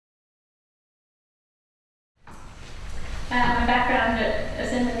background, as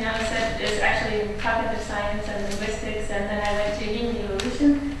Emiliano said, is actually cognitive science and linguistics, and then I went to human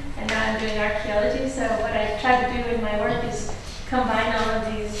evolution, and now I'm doing archaeology. So what I try to do in my work is combine all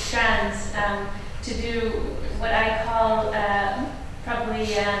of these strands to do what I call probably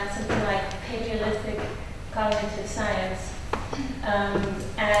something like Paleolithic cognitive science.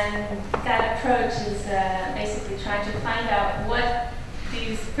 And that approach is basically trying to find out what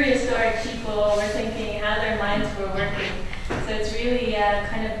these prehistoric people were thinking, how their minds were working. So it's really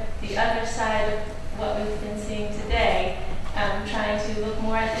kind of the other side of what we've been seeing today, trying to look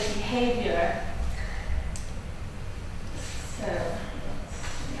more at the behavior. So let's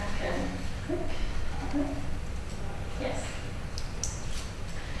see, I can click. Yes.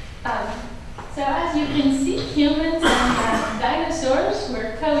 So as you can see, humans and dinosaurs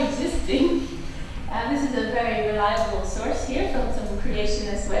were coexisting. This is a very reliable source here from some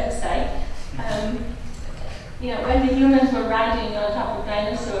creationist website. You know, when the humans were riding on top of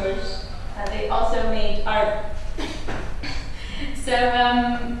dinosaurs, they also made art. So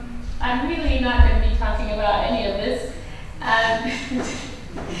I'm really not going to be talking about any of this.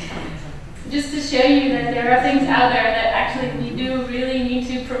 Just to show you that there are things out there that actually we do really need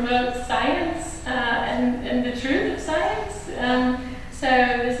to promote science and the truth of science. So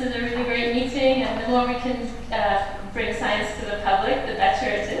this is a really great meeting, and the more we can bring science to the public, the better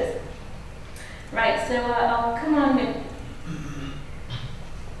it is. Right, so I'll come on with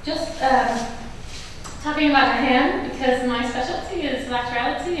just talking about the hand, because my specialty is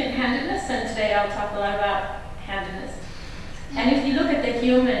laterality and handedness, and today I'll talk a lot about handedness. And if you look at the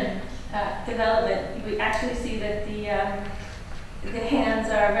human development, we actually see that the hands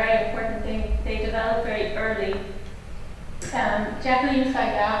are a very important thing. They develop very early. Jacqueline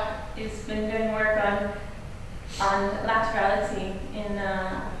Fayard has been doing work on laterality in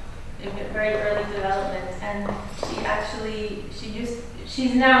very early development, and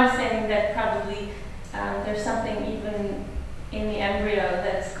she's now saying that probably there's something even in the embryo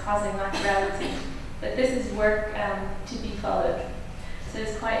that's causing laterality. But this is work to be followed. So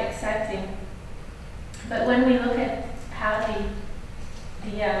it's quite exciting. But when we look at how the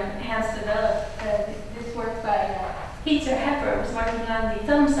hands develop, this work by Peter Hepper was working on the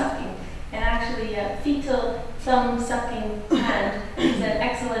thumb sucking. And actually, fetal thumb sucking hand is an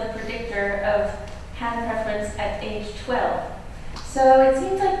excellent predictor of hand preference at age 12. So it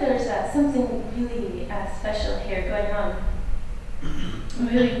seems like there's something really special here going on.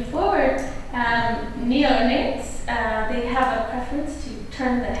 Moving forward, neonates, they have a preference to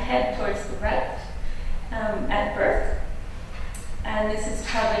turn the head towards the right at birth. And this is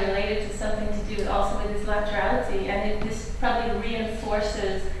probably related to something to do also with his laterality, and this probably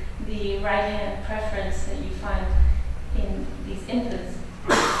reinforces the right hand preference that you find in these infants.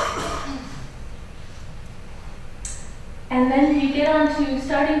 And then you get on to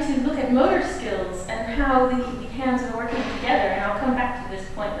starting to look at motor skills and how the hands are working together, and I'll come back to this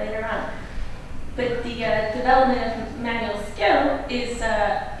point later on. But the development of manual skill is,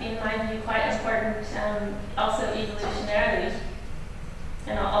 in my view, quite important, also evolutionarily.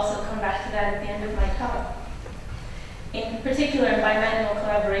 And I'll also come back to that at the end of my talk. In particular, by manual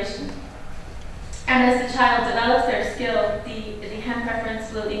collaboration. And as the child develops their skill, the hand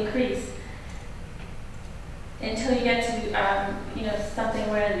preference will increase until you get to something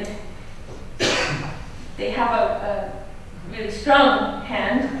where they have a really strong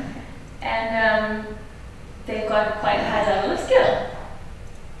hand, and they've got quite a high level of skill.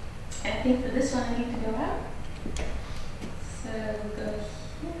 I think for this one I need to go out. So we'll go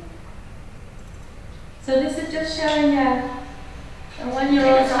here. So this is just showing a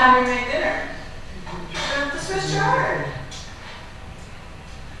 1-year-old having my dinner. You have to switch hard.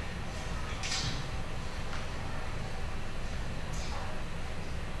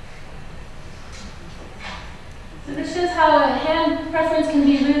 So this shows how a hand preference can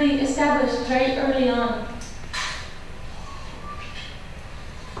be really established very early on.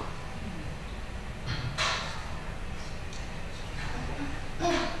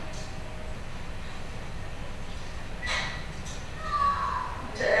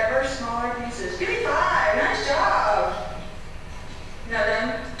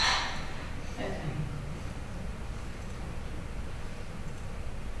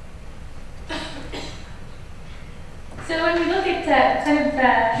 So when we look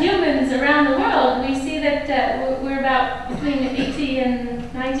at humans around the world, we see that we're about between 80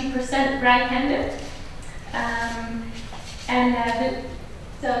 and 90% right-handed.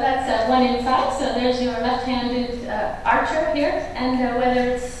 So that's 1 in 5. So there's your left-handed archer here. And whether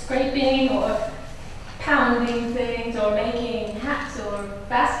it's scraping or pounding things or making hats or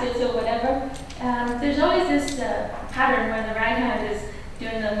baskets or whatever, there's always this pattern where the right hand is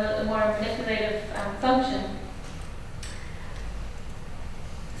doing the more manipulative function.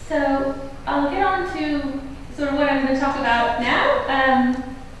 So I'll get on to sort of what I'm going to talk about now.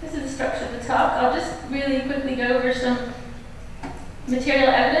 This is the structure of the talk. I'll just really quickly go over some material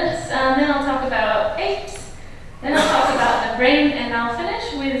evidence, then I'll talk about apes, then I'll talk about the brain, and I'll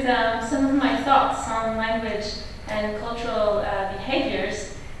finish with some of my thoughts on language and cultural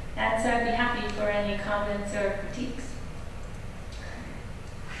behaviors, and so I'd be happy for any comments or critiques.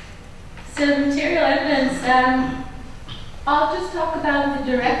 So material evidence, I'll just talk about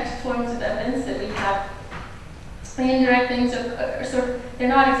the direct forms of evidence that we have. The indirect things are sort of, they're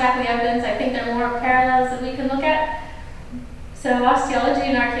not exactly evidence. I think they're more parallels that we can look at. So osteology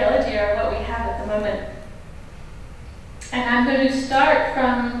and archaeology are what we have at the moment. And I'm going to start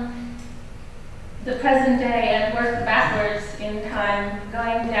from the present day and work backwards in time,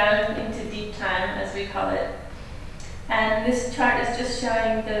 going down into deep time, as we call it. And this chart is just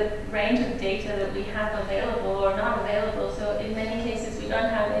showing the range of data that we have available or not available. So in many cases, we don't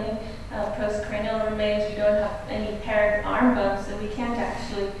have any postcranial remains, we don't have any paired arm bones, so we can't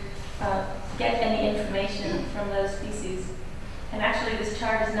actually get any information from those species. And actually, this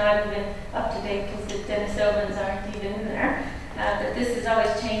chart is not even up to date because the Denisovans aren't even in there. But this is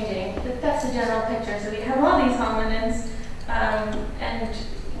always changing. But that's the general picture. So we have all these hominins, and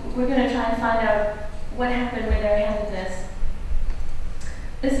we're going to try and find out what happened with their handedness.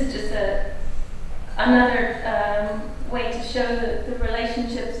 This is just another way to show the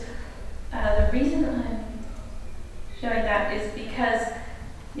relationships. The reason I'm showing that is because,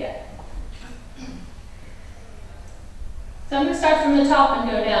 yeah. So I'm going to start from the top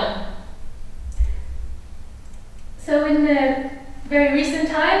and go down. So in the very recent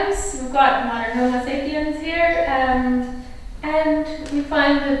times, we've got modern Homo sapiens here, and we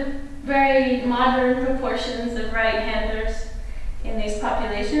find the very modern proportions of right-handers in these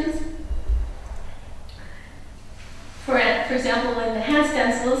populations. For example, in the hand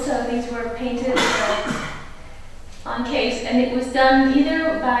stencils, so these were painted on caves, and it was done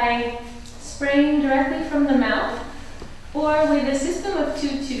either by spraying directly from the mouth or with a system of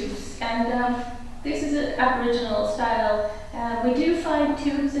two tubes. And this is an Aboriginal style. We do find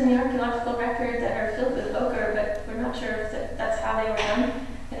tubes in the archaeological record that are filled with ochre, but we're not sure if that's how they were done.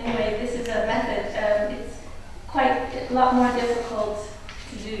 But anyway, this is a method. It's quite a lot more difficult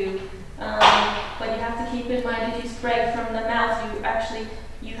to do. But you have to keep in mind, if you spray from the mouth,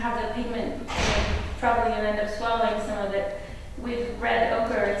 you have the pigment, probably you'll end up swallowing some of it. With red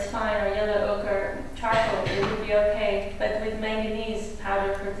ochre, it's fine, or yellow ochre, charcoal, it would be okay. But with manganese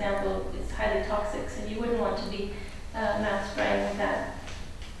powder, for example, it's highly toxic, so you wouldn't want to be mouth spraying with that.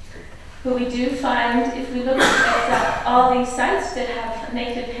 But we do find, if we look at all these sites that have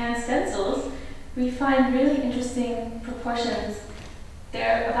native hand stencils, we find really interesting proportions.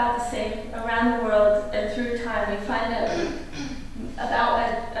 They're about the same around the world and through time. We find about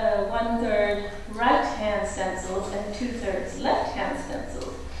 1/3 right hand stencils and 2/3 left hand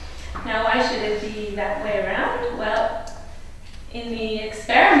stencils. Now, why should it be that way around? Well, in the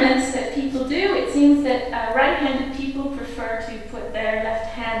experiments that people do, it seems that right-handed people prefer to put their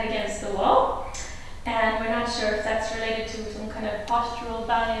left hand against the wall. And we're not sure if that's related to some kind of postural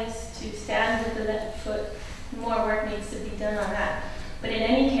bias to stand with the left foot. More work needs to be done on that. But in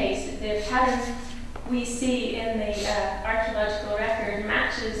any case, the pattern we see in the archaeological record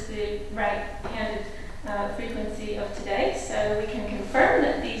matches the right-handed frequency of today. So we can confirm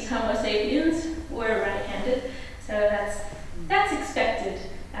that these Homo sapiens were right-handed. So that's expected.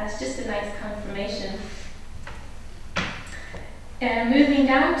 That's just a nice confirmation. And moving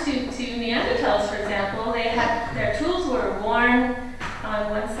down to Neanderthals, for example, their tools were worn on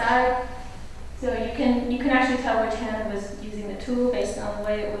one side. So you can actually tell which hand was using the tool based on the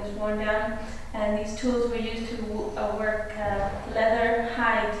way it was worn down. And these tools were used to work leather,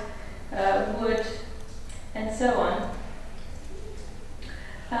 hide, wood, and so on.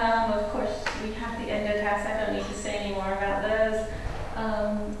 Of course, we have the endotasks. I don't need to say any more about those.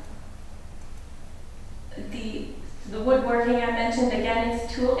 The woodworking I mentioned, again,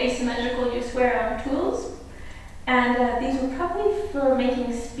 it's tool asymmetrical. You swear on tools. And these were probably for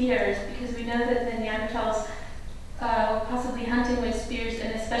making spears, because we know that the Neanderthals were possibly hunting with spears,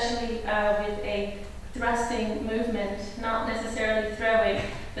 and especially with a thrusting movement, not necessarily throwing,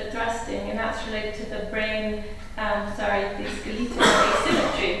 but thrusting, and that's related to the brain, the skeletal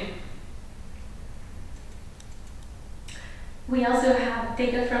asymmetry. We also have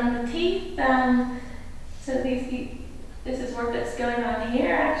data from the teeth. So this is work that's going on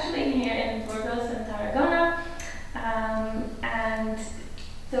here, actually, here in Burgos and Tarragona. And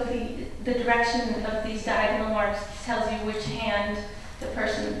So the direction of these diagonal marks tells you which hand the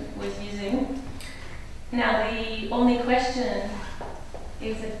person was using. Now the only question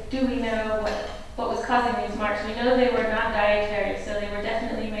is, do we know what was causing these marks? We know they were not dietary, so they were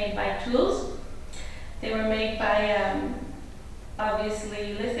definitely made by tools. They were made by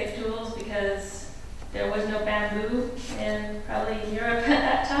obviously lithic tools, because there was no bamboo in probably Europe at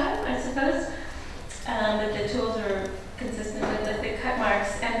that time, I suppose. But the tools were consistent with lithic cut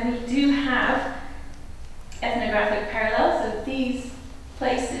marks, and we do have ethnographic parallels. So these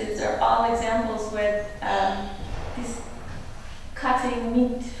places are all examples where this cutting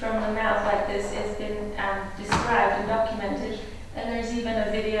meat from the mouth like this has been described and documented. And there's even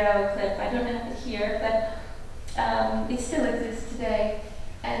a video clip, I don't have it here, but it still exists today.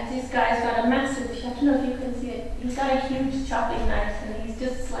 And this guy's got a massive, I don't know if you can see it, he's got a huge chopping knife, and he's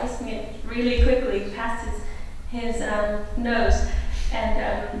just slicing it really quickly past his nose.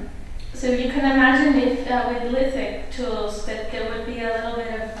 And so you can imagine if with lithic tools that there would be a little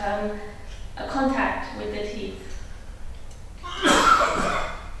bit of a contact with the teeth.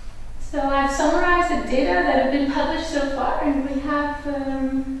 So I've summarized the data that have been published so far, and we have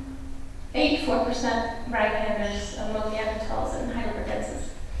 84% right-handers among Neanderthals and Heidelbergensis.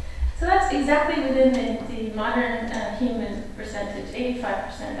 So that's exactly within the modern human percentage, 85%,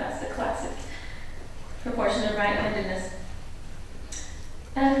 that's the classic proportion of right-handedness.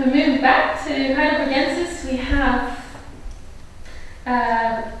 And if we move back to Heidelbergensis, we have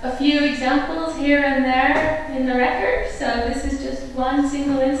a few examples here and there in the record. So this is just one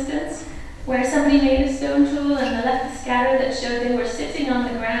single instance where somebody made a stone tool and they left a scatter that showed they were sitting on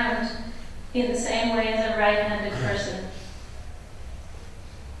the ground in the same way as a right-handed person.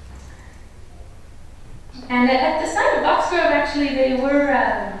 And at the site of Boxgrove, actually, they were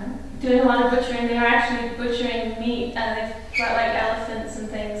doing a lot of butchering. They were actually butchering meat. They brought like elephants and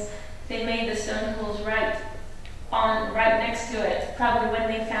things. They made the stone tools right next to it, probably when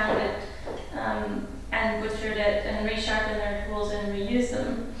they found it, and butchered it and resharpened their tools and reused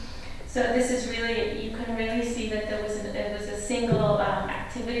them. So this is really, you can really see that it was a single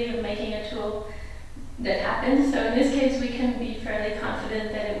activity of making a tool that happened. So in this case, we can be fairly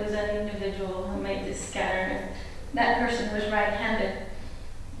confident that it was an individual who made this scatter, and that person was right-handed.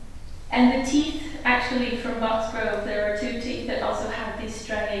 And the teeth, actually, from Boxgrove, there were 2 teeth that also had these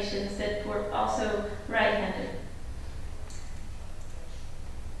striations that were also right-handed.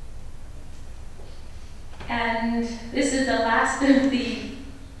 And this is the last of the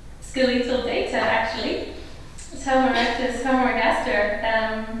skeletal data, actually. It's Homo erectus, Homo ergaster.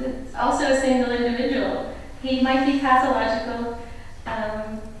 It's also a single individual. He might be pathological,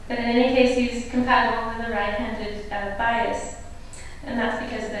 but in any case, he's compatible with a right-handed bias. And that's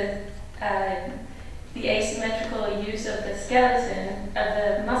because the asymmetrical use of the skeleton, of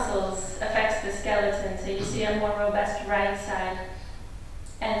the muscles, affects the skeleton. So you see a more robust right side.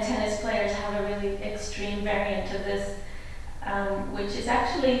 And tennis players have a really extreme variant of this, which is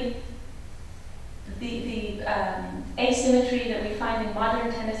actually the asymmetry that we find in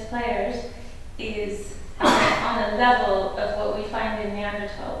modern tennis players is on a level of what we find in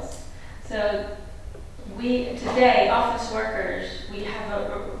Neanderthals. So we, today, office workers, we have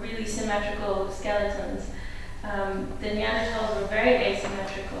a really symmetrical skeletons. The Neanderthals were very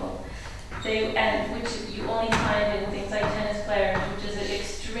asymmetrical, which you only find in things like tennis players, which is at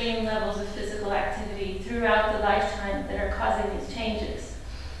extreme levels of physical activity throughout the lifetime that are causing these changes.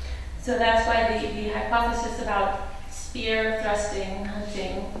 So that's why the hypothesis about spear thrusting,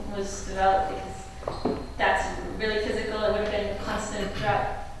 hunting, was developed, because that's really physical. It would have been constant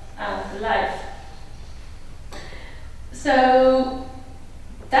throughout the life. So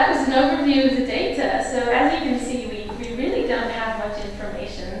that was an overview of the data. So as you can see, we really don't have much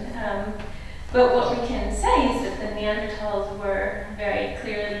information. But what we can say is that the Neanderthals were very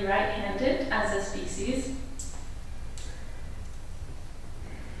clearly right-handed as a species.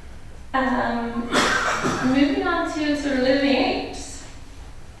 Moving on to sort of living apes.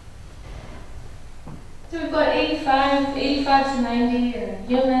 So we've got 85 to 90 in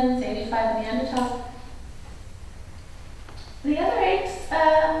humans, 85 in Neanderthals. The other apes,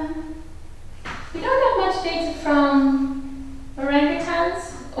 we don't have much data from orangutans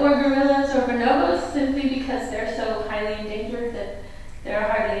or gorillas or bonobos, simply because they're so highly endangered that there are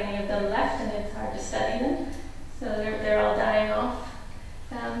hardly any of them left and it's hard to study them. So they're all dying off.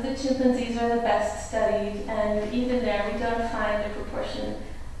 The chimpanzees are the best studied, and even there we don't find a proportion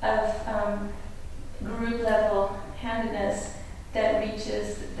of group level handedness that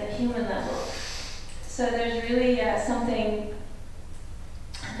reaches the human level. So there's really something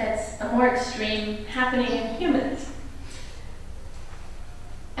that's more extreme happening in humans.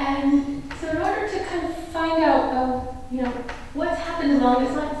 you know, what's happened along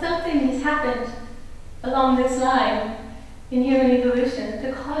this line? Something has happened along this line in human evolution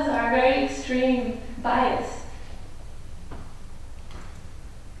to cause our very extreme bias.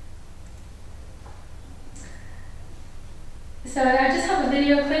 So I just have a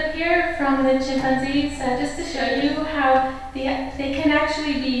video clip here from the chimpanzees just to show you how they can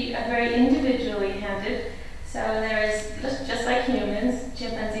actually be very individually handed. So there's, just like humans,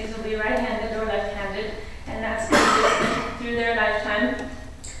 chimpanzees will be right-handed or left-handed, and that's consistent through their lifetime.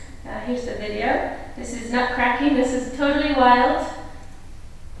 Here's the video. This is nut cracking. This is totally wild.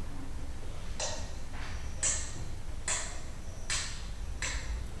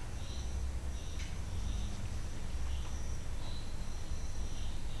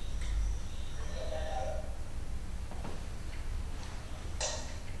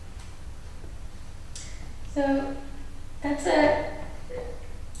 So that's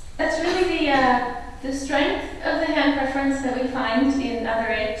really the strength of the hand preference that we find in other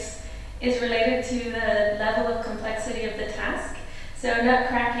apes is related to the level of complexity of the task. So nut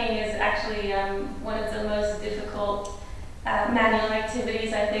cracking is actually one of the most difficult manual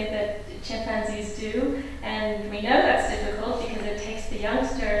activities I think that chimpanzees do, and we know that's difficult because it takes the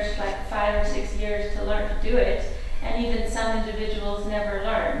youngsters like 5 or 6 years to learn to do it, and even some individuals never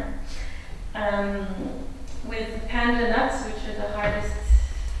learn. With panda nuts, which are the hardest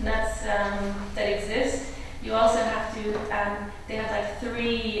nuts that exist, you also have to, they have like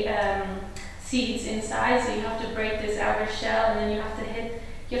 3 seeds inside, so you have to break this outer shell, and then you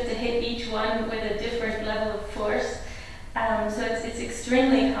have to hit each one with a different level of force. So it's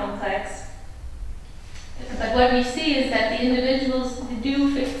extremely complex. But what we see is that the individuals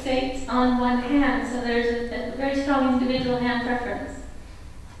do fixate on one hand, so there's a very strong individual hand preference.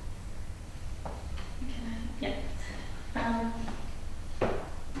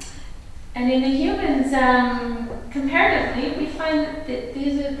 And in the humans, comparatively, we find that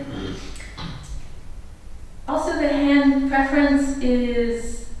there's also the hand preference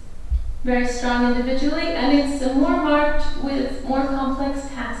is very strong individually, and it's more marked with more complex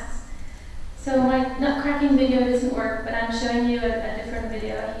tasks. So my nut cracking video doesn't work, but I'm showing you a different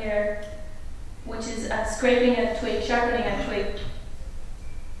video here, which is scraping a twig, sharpening a twig.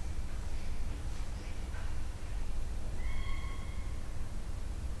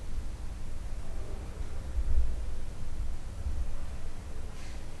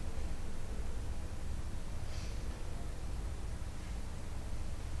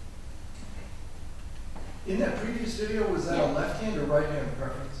 In that previous video, was that a left-hand or right-hand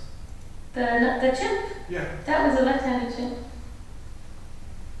preference? The chimp? Yeah. That was a left-handed chimp.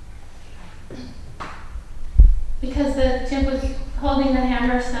 Because the chimp was holding the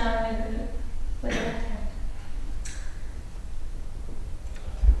hammer stone with the left hand.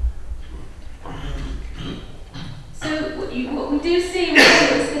 So what we do see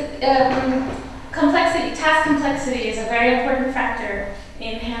is that complexity, task complexity is a very important factor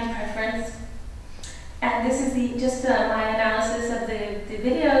in hand preference. And this is just my analysis of the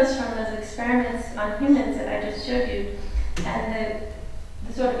videos from those experiments on humans that I just showed you. And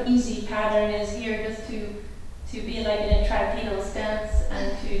the sort of easy pattern is here just to be like in a tripedal stance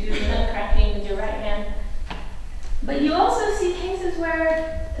and to do the nut cracking with your right hand. But you also see cases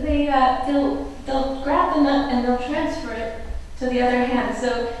where they'll grab the nut and they'll transfer it to the other hand.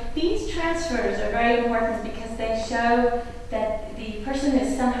 So these transfers are very important because they show that the person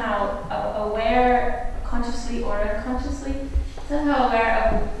is somehow aware, consciously or unconsciously, somehow aware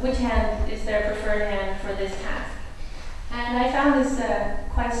of which hand is their preferred hand for this task. And I found this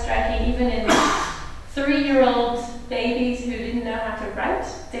quite striking, even in 3-year-old babies who didn't know how to write.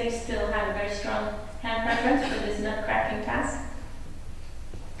 They still had a very strong hand preference for this nut cracking task.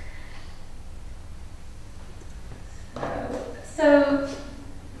 So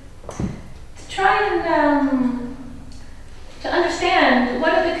to try and to understand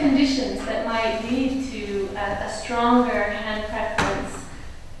what are the conditions that might lead to a stronger hand preference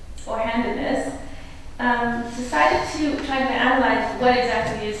or handedness, decided to try to analyze what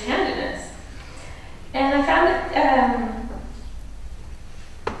exactly is handedness. And I found that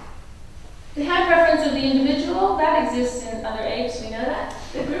the hand preference of the individual, that exists in other apes, we know that.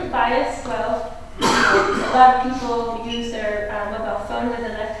 The group bias, well, a lot of people use their mobile phone with the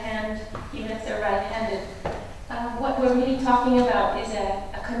left hand, even if they're right-handed. What we're really talking about is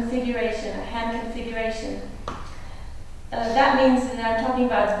a configuration, a hand configuration. That means that I'm talking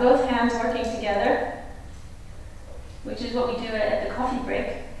about both hands working together, which is what we do at the coffee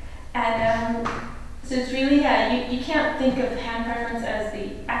break. And so it's really, you can't think of hand preference as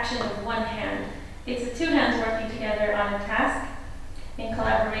the action of one hand. It's the 2 hands working together on a task in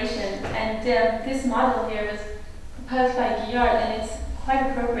collaboration. And this model here was proposed by Guillard, and it's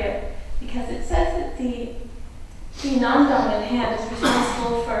quite appropriate because it says that the non-dominant hand is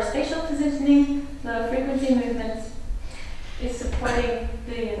responsible for spatial positioning, low frequency movements, is supporting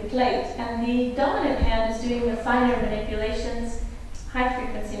the plate, and the dominant hand is doing the finer manipulations, high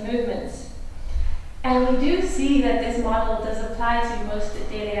frequency movements. And we do see that this model does apply to most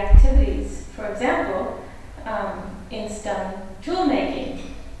daily activities. For example, in stone tool making.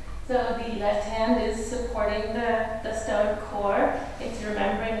 So the left hand is supporting the stone core. It's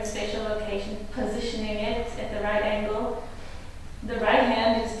remembering the spatial location, positioning it at the right angle. The right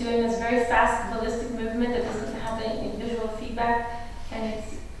hand is doing this very fast ballistic movement that doesn't have any visual feedback, and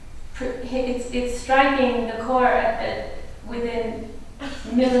it's striking the core within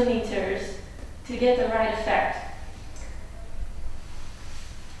millimeters to get the right effect.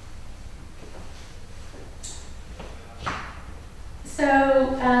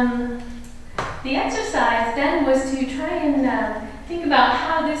 So the exercise then was to try and think about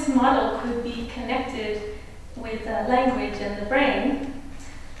how this model could be connected with language and the brain,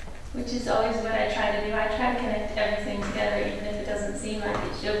 which is always what I try to do. I try to connect everything together, even if it doesn't seem like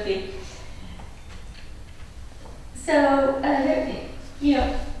it should be. So,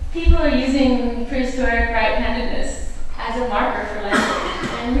 people are using prehistoric right-handedness as a marker for language.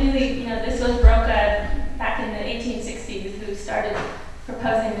 And really, this was Broca back in the 1860s who started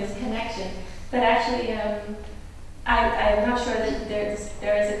proposing this connection. But actually, I'm not sure that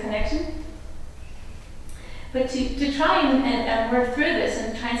there is a connection. But to try and work through this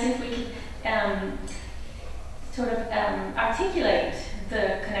and try and see if we can articulate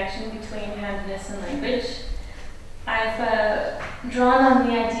the connection between handedness and language, I've drawn on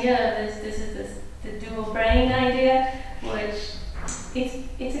the idea of the dual brain idea, which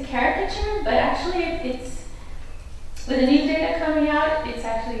it's a caricature, but actually it's with the new data coming out, it's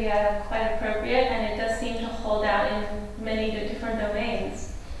actually quite appropriate, and it does seem to hold out in many different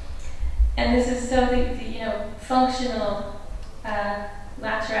domains. And this is so the functional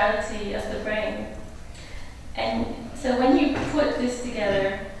laterality of the brain. And so when you put this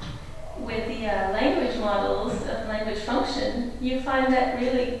together with the language models of language function, you find that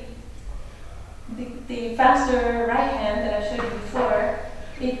really the faster right hand that I showed you before,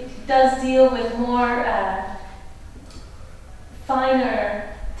 it does deal with more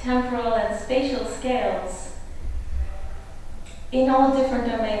finer temporal and spatial scales in all different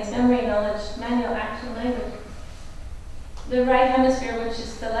domains: memory, knowledge, manual action, language. The right hemisphere, which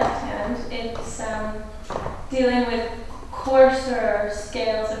is the left hand, it's dealing with coarser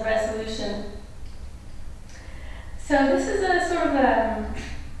scales of resolution. So this is a sort of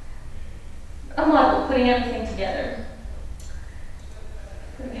a model putting everything together.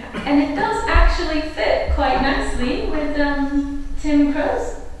 And it does actually fit quite nicely with Tim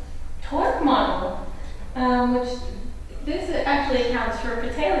Crow's torque model, which this actually accounts for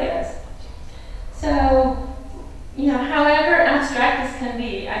petalias. So, however abstract this can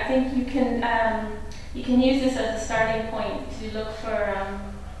be, I think you can use this as a starting point to look for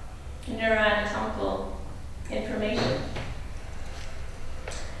neuroanatomical information.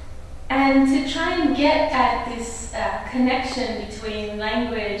 And to try and get at this connection between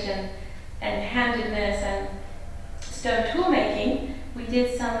language and handedness and stone tool making, we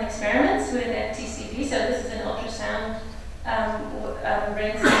did some experiments with FTCD. So this is an ultrasound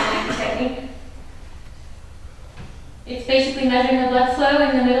brain stimulating technique. It's basically measuring the blood flow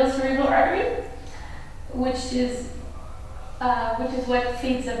in the middle cerebral artery, which is what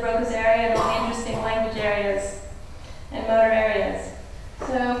feeds the Broca's area and all the interesting language areas and motor areas.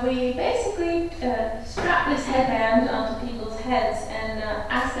 So we basically strap this headband onto people's heads and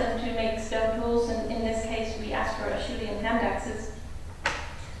ask them to make stone tools, and in this case we asked for Acheulean hand axes.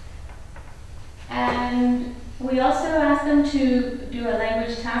 And we also asked them to do a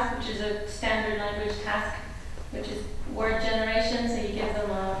language task, which is a standard language task, which is word generation. So you give them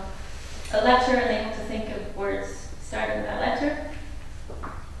a letter and they have to think of words starting with that letter.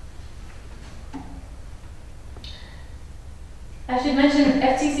 I should mention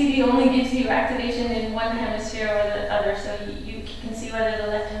FTCD only gives you activation in one hemisphere or the other, so you can see whether the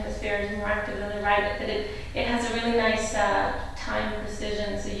left hemisphere is more active than the right, but it has a really nice time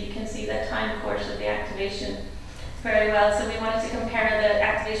precision, so you can see the time course of the activation very well. So we wanted to compare the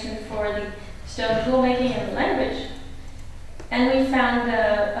activation for the stone tool making and the language, and we found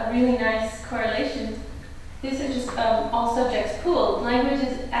a really nice correlation. These are just all subjects pooled. Language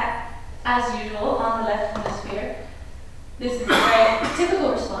is as usual on the left hemisphere. This is a very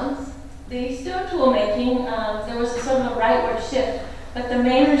typical response. The stone tool making, there was a sort of a rightward shift, but the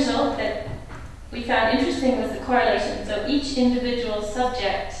main result that we found interesting was the correlation. So each individual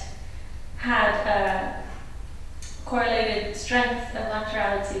subject had correlated strength of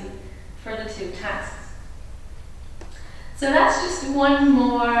laterality for the two tasks. So that's just one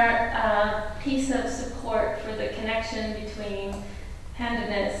more piece of support for the connection between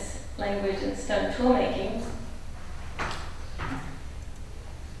handedness, language, and stone tool making.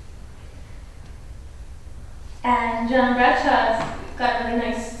 And John Bradshaw's got a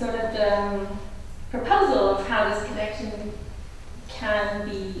really nice sort of proposal of how this connection can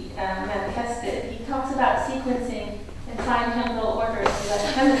be manifested. He talks about sequencing and fine temporal order of the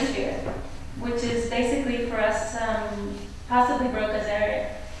left hemisphere, which is basically for us possibly Broca's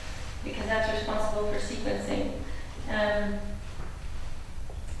area, because that's responsible for sequencing.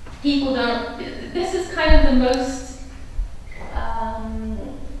 People don't, this is kind of the most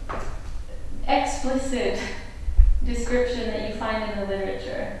explicit description that you find in the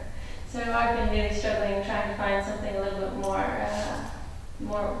literature. So I've been really struggling trying to find something a little bit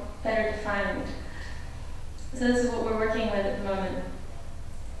more better defined. So this is what we're working with at the moment.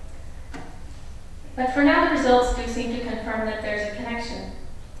 But for now, the results do seem to confirm that there's a connection.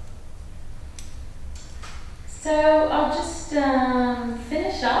 So I'll just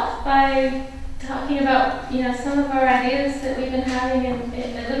finish off by talking about some of our ideas that we've been having in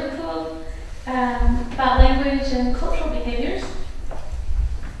Liverpool about language and cultural behaviors.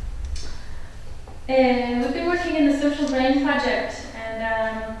 We've been working in the Social Brain Project,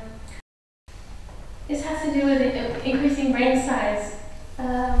 and this has to do with increasing brain size.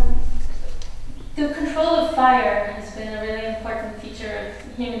 The control of fire has been a really important feature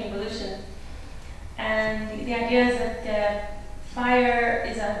of human evolution. And the idea is that fire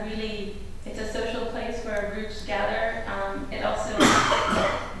is it's a social place where groups gather. It also,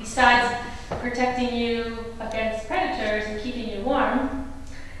 besides protecting you against predators and keeping you warm,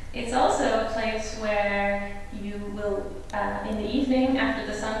 it's also a place where you will, in the evening after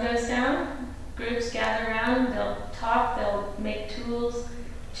the sun goes down, groups gather around, they'll talk, they'll make tools,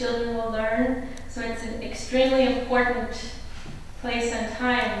 children will learn. So it's an extremely important place and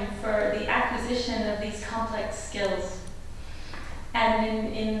time for the acquisition of these complex skills.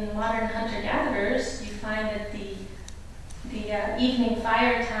 And in modern hunter-gatherers, you find that the evening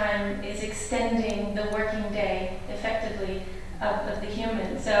fire time is extending the working day effectively of the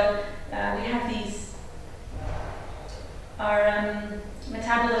human. So we have our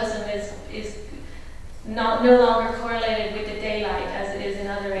metabolism is no longer correlated with the daylight as it is in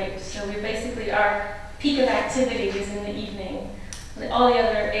other apes. So we basically, our peak of activity is in the evening. All the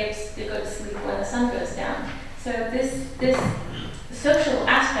other apes, they go to sleep when the sun goes down. So this social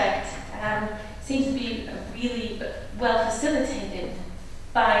aspect seems to be really well facilitated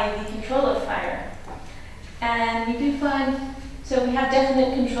by the control of fire. And we do find, so we have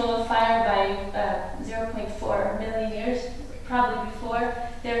definite control of fire by 0.4 million years, probably before.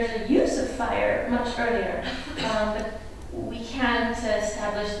 There's a use of fire much earlier, but we can't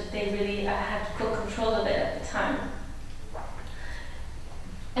establish that they really had full control of it at the time.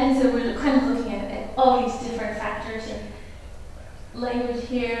 And so we're kind of looking at all these different factors, and language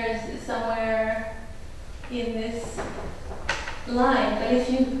here is somewhere in this line. But if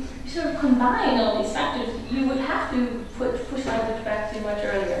you sort of combine all these factors, you would have to push language back to much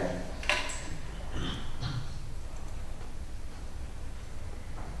earlier.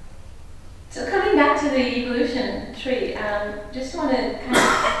 So coming back to the evolution tree, just want to kind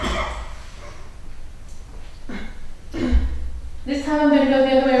of this time I'm going to go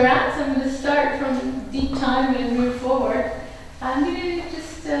the other way around, so I'm going to start from deep time and move forward. I'm going to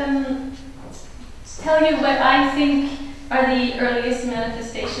just tell you what I think are the earliest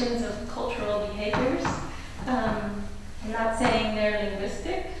manifestations of cultural behaviors. I'm not saying they're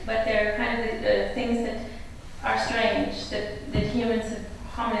linguistic, but they're kind of the things that are strange that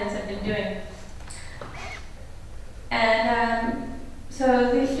hominids have been doing. And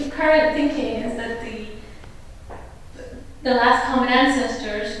so the current thinking is that the last common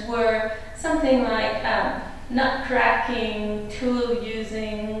ancestors were something like nut cracking, tool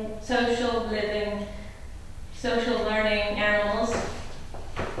using, social living, social learning animals.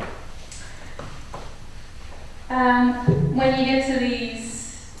 When you get to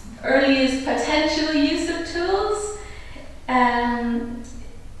these earliest potential use of tools,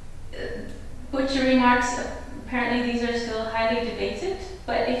 butchery marks, apparently these are still highly debated,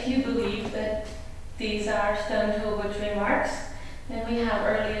 but if you believe that these are stone tool butchery marks, then we have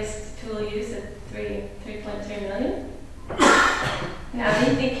earliest tool use at 3.3 million. Now,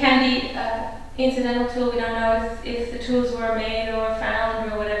 they can be incidental tool. We don't know if the tools were made or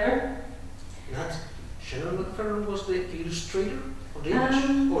found or whatever. Not Sharon McFerrin was the illustrator of the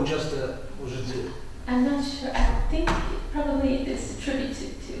image, or just was it the? I'm not sure. I think probably it's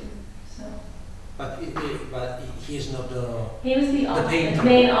attributed to. So. But he is not the. He was the painter.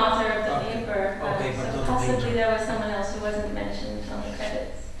 main author of the Okay. paper, Okay, but so not the possibly painter. there was someone else who wasn't mentioned on the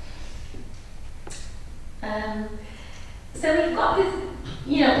credits. So we've got this,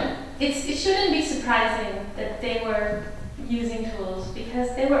 it shouldn't be surprising that they were using tools,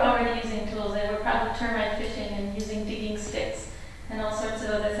 because they were already using tools. They were probably termite fishing and using digging sticks and all sorts of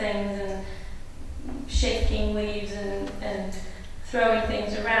other things, and shaking leaves and throwing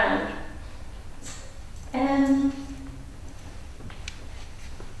things around. And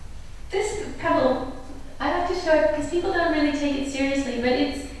this pebble, I like to show it because people don't really take it seriously, but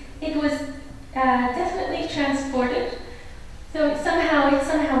it was definitely transported. So it somehow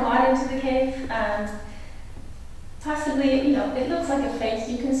got into the cave. Possibly, it looks like a face.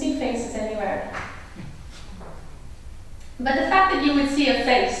 You can see faces anywhere. But the fact that you would see a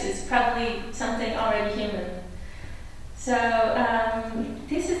face is probably something already human. So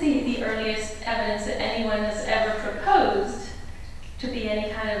this is the earliest evidence that anyone has ever proposed to be any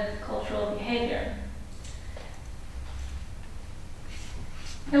kind of cultural behavior.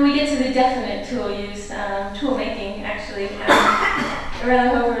 And we get to the definite tool use, tool making actually.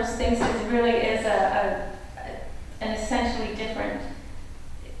 Arella Hovers thinks it really is an essentially different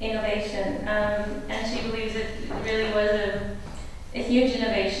innovation, and she believes it really was a huge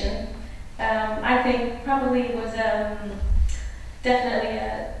innovation. I think probably it was definitely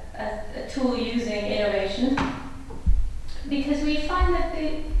a tool using innovation, because we find that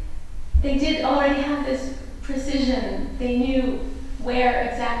they did already have this precision. They knew where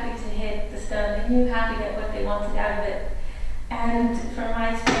exactly to hit the stone. They knew how to get what they wanted out of it. And from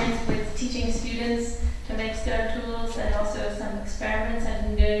my experience with teaching students to make stone tools, and also some experiments I've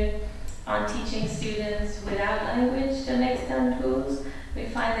been doing on teaching students without language to make stone tools, we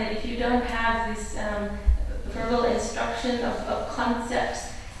find that if you don't have this verbal instruction of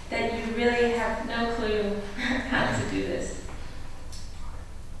concepts, that you really have no clue how to do this.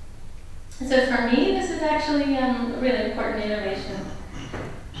 So for me, this is actually a really important innovation.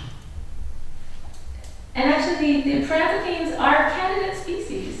 And actually, the Paranthropines are candidate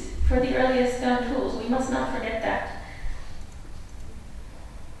species for the earliest stone tools. We must not forget that.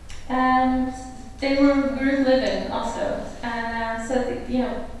 They were group living also, and so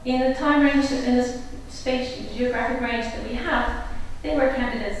in the time range, in the geographic range that we have, they were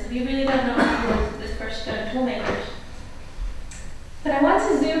candidates. We really don't know who were the first stone tool makers. But I want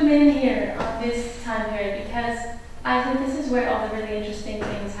to zoom in here on this time period, because I think this is where all the really interesting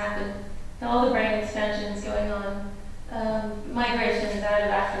things happen. All the brain expansions going on, migrations out of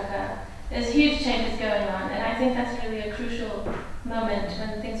Africa. There's huge changes going on, and I think that's really a crucial moment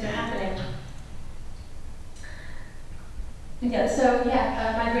when things are happening.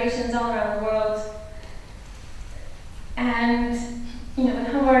 Migrations all around the world. And when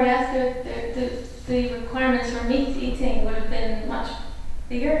Homo erectus, the requirements for meat eating would have been much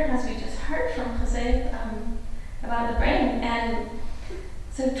bigger, as we just heard from Jose about the brain. And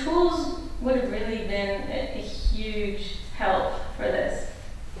so tools would have really been a huge help for this.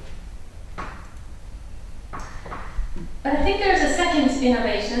 But I think there's a second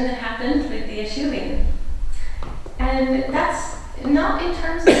innovation that happened with the Acheulean. And that's not in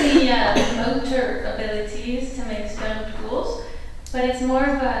terms of the motor abilities to make stone tools, but it's more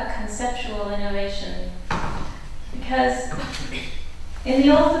of a conceptual innovation. Because in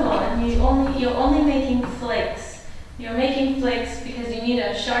the old one, you're only making flakes. You're making flakes because you need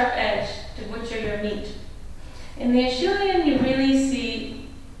a sharp edge to butcher your meat. In the Acheulean, you really see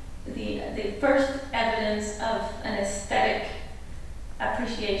the first evidence of an aesthetic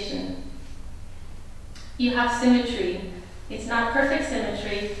appreciation. You have symmetry. It's not perfect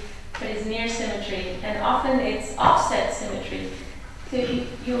symmetry, but it's near symmetry, and often it's offset symmetry. So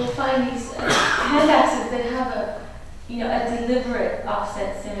you'll find these hand axes that have a deliberate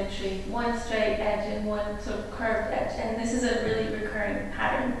offset symmetry, one straight edge and one sort of curved edge, and this is a really recurring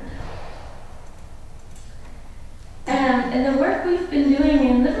pattern. And the work we've been doing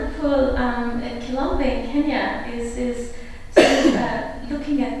in Liverpool, at Kilombe in Kenya, is sort of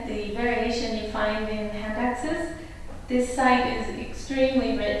looking at the variation you find in hand axes. This site is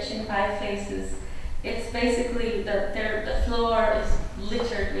extremely rich in bifaces. It's basically the floor is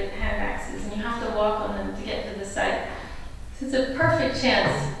littered with hand axes, and you have to walk on them to get to the site. So it's a perfect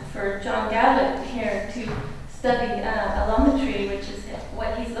chance for John Gallup here to study allometry, which is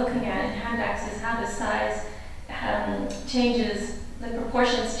what he's looking at in hand axes, how the size changes, the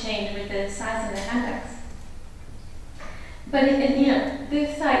proportions change with the size of the hand axe. But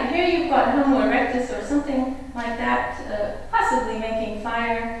this site here, you've got Homo erectus or something like that, possibly making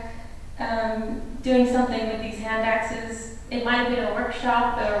fire, doing something with these hand axes, it might have been a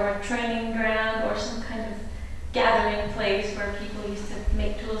workshop or a training ground or some kind of gathering place where people used to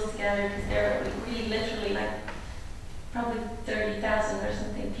make tools together, because there were really literally like probably 30,000 or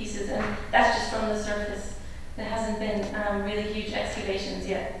something pieces, and that's just from the surface. There hasn't been really huge excavations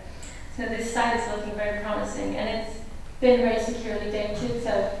yet. So this site is looking very promising, and it's been very securely dated,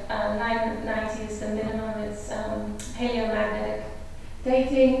 so 990 is the minimum. It's paleomagnetic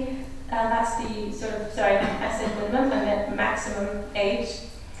dating. That's the sort of, sorry, I said minimum, I meant maximum age.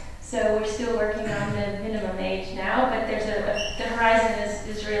 So we're still working on the minimum age now, but there's the horizon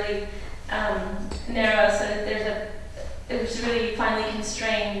is really narrow, so that it was really finely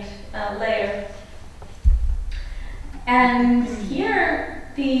constrained layer. And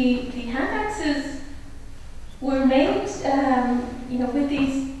here, the hand axes were made, with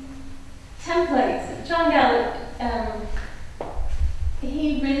these templates. John Gallup,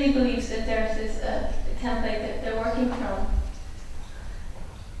 he really believes that there's this template that they're working from.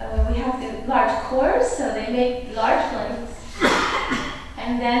 We have the large cores, so they make large lengths,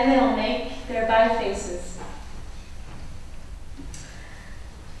 and then they'll make their bifaces.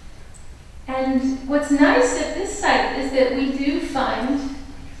 And what's nice at this site is that we do find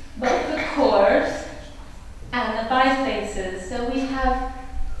both the cores and the bifaces. So we have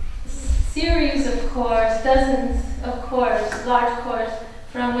a series of cores, dozens of cores, large cores,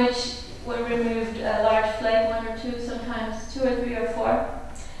 from which were removed a large flake, 1 or 2, sometimes 2 or 3 or 4.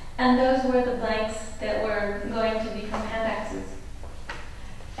 And those were the blanks that were going to become hand axes.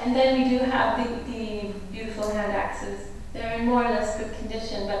 And then we do have the beautiful hand axes. They're in more or less good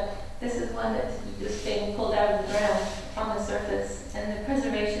condition, but this is one that's just being pulled out of the ground on the surface, and the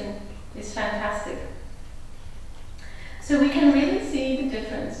preservation is fantastic. So we can really see the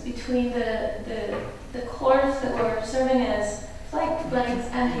difference between the cores that were serving as flake blanks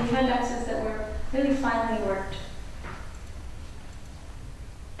and the hand axes that were really finely worked.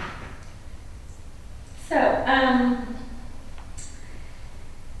 So,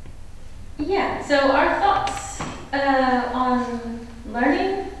 so our thoughts on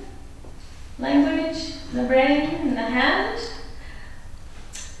learning, language, the brain, and the hand,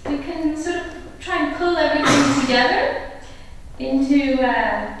 we can sort of try and pull everything together into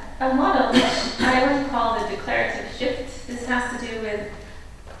a model which I want to call the declarative shift. This has to do with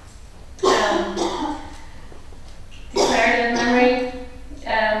declarative memory.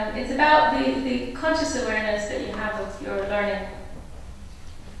 It's about the conscious awareness that you have of your learning.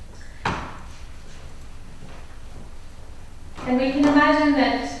 And we can imagine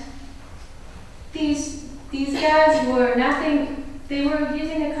that these guys were nothing, they were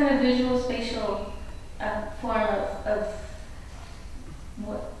using a kind of visual spatial form of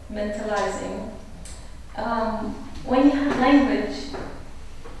mentalizing. When you have language,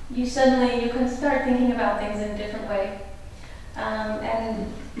 you can start thinking about things in a different way.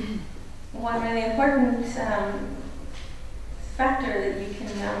 And one really important factor that you can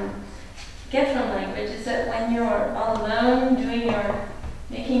get from language is that when you're all alone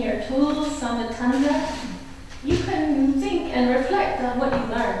making your tools on the tundra, you can think and reflect on what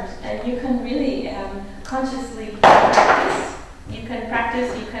you learned, and you can really consciously practice. You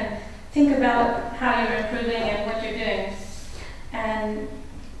can think about how you're improving and what you're doing. And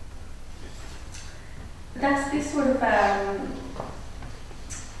that's this sort of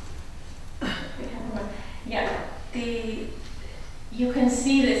you can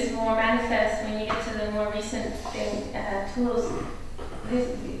see this more manifest when you get to the more recent tools.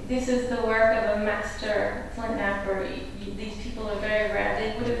 This is the work of a master flint knapper. These people are very rare.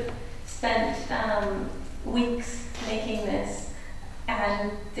 They would have spent weeks making this,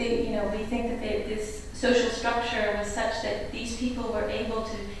 and we think that this social structure was such that these people were able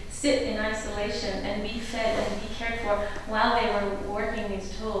to sit in isolation and be fed and be cared for while they were working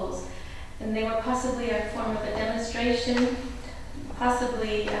these tools. And they were possibly a form of a demonstration,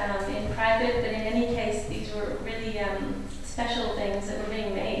 possibly in private, but in any case, these were really special things that were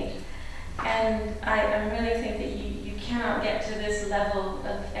being made. And I really think that you cannot get to this level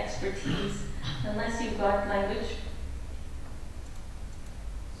of expertise unless you've got language.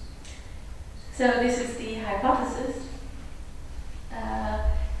 So this is the hypothesis.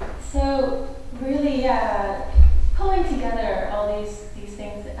 So really pulling together all these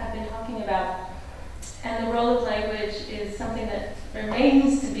things that I've been talking about, and the role of language is something that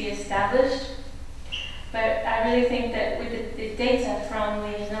remains to be established. But I really think that with the data from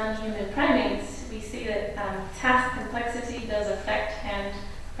the non-human primates, we see that task complexity does affect hand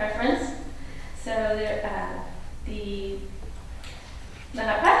preference. So the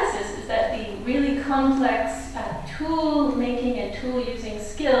hypothesis is that the really complex tool making and tool using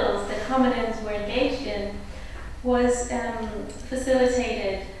skills that hominins were engaged in was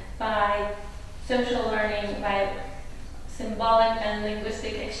facilitated by social learning, by symbolic and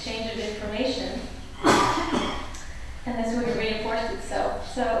linguistic exchange of information, and this would reinforce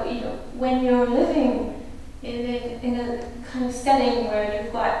itself. So, you know, when you're living in a kind of setting where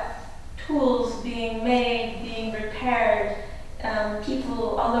you've got tools being made, being repaired,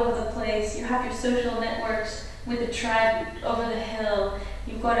 people all over the place, you have your social networks with the tribe over the hill,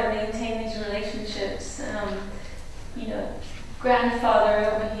 you've got to maintain these relationships. You know, grandfather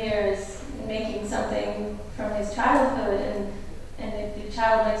over here is making something from his childhood, and the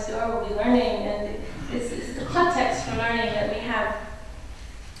child next door will be learning, and this is the context for learning that we have.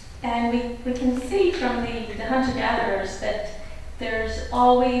 And we can see from the hunter-gatherers that there's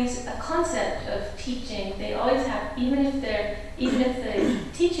always a concept of teaching. They always have, even if the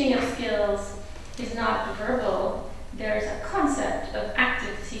teaching of skills is not verbal, there's a concept of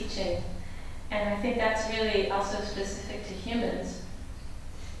active teaching. And I think that's really also specific to humans.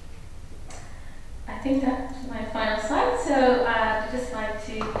 I think that's my final slide. So I'd just like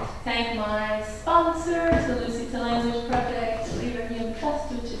to thank my sponsor, the Lucy to Language Project, the Leader Human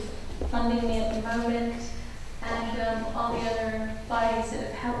Trust, which is funding me at the moment, and all the other bodies that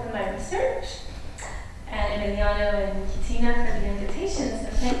have helped in my research, and Emiliano and Kitina for the invitation. So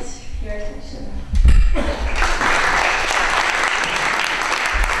thanks for your attention.